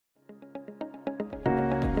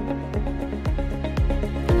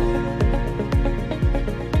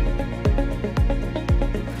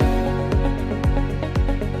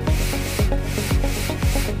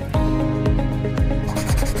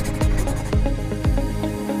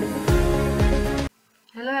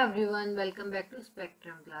Hello everyone, welcome back to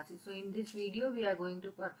Spectrum classes. So in this video we are going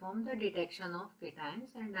to perform the detection of cations,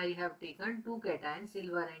 and I have taken two cations,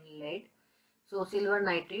 silver and lead. So silver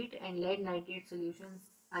nitrate and lead nitrate solutions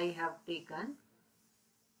I have taken.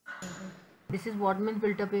 This is Whatman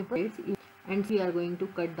filter paper and we are going to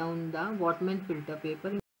cut down the Whatman filter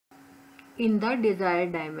paper in the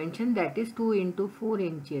desired dimension, that is 2 into 4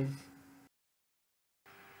 inches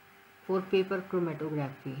for paper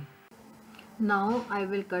chromatography. Now I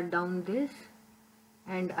will cut down this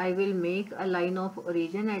and I will make a line of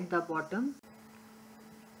origin at the bottom.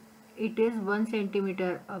 It is 1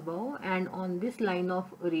 centimeter above, and on this line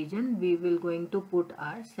of origin we will going to put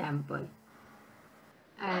our sample.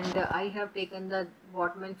 And I have taken the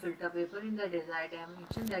Whatman filter paper in the desired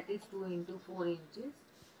dimension, that is 2 into 4 inches,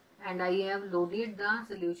 and I have loaded the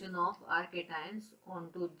solution of our cations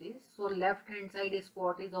onto this. So left hand side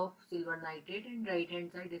spot is of silver nitrate and right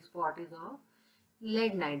hand side spot is of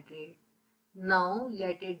lead nitrate. Now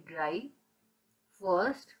let it dry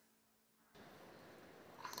first,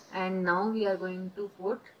 and now we are going to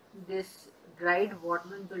put this dried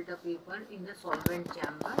Whatman filter paper in the solvent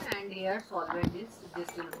chamber, and here solvent is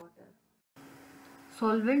distilled water.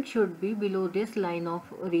 Solvent should be below this line of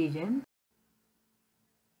origin.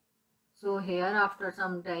 So here after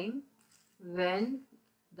some time, when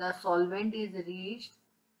the solvent is reached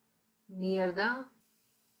near the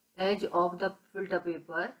edge of the filter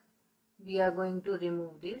paper, we are going to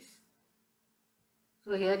remove this.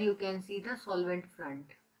 So here you can see the solvent front.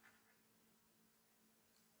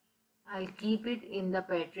 I'll keep it in the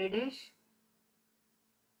petri dish.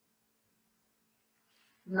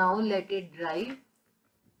 Now let it dry.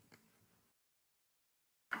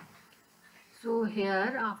 So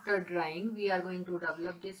here after drying we are going to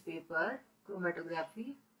develop this paper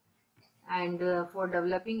chromatography, and for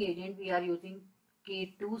developing agent we are using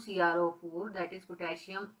K2CrO4, that is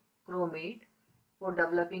potassium chromate, for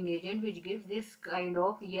developing agent, which gives this kind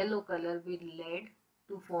of yellow color with lead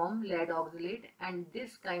to form lead oxalate, and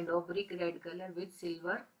this kind of brick red color with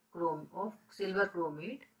silver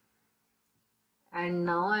chromate. And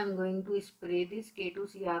now I am going to spray this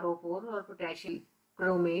K2CrO4 or potassium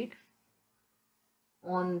chromate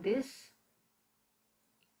on this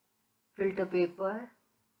filter paper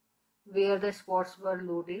where the spots were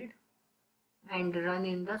loaded, and run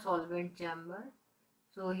in the solvent chamber.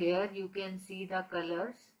 So here you can see the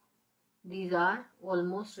colors. These are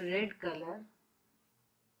almost red color.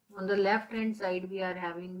 On the left hand side we are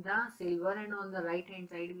having the silver, and on the right hand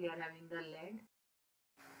side we are having the lead.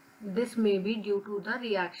 This may be due to the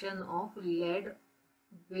reaction of lead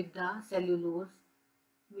with the cellulose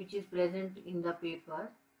which is present in the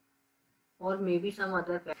paper, or maybe some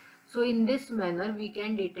other factor. So in this manner we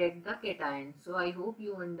can detect the cations. So I hope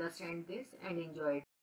you understand this and enjoy it.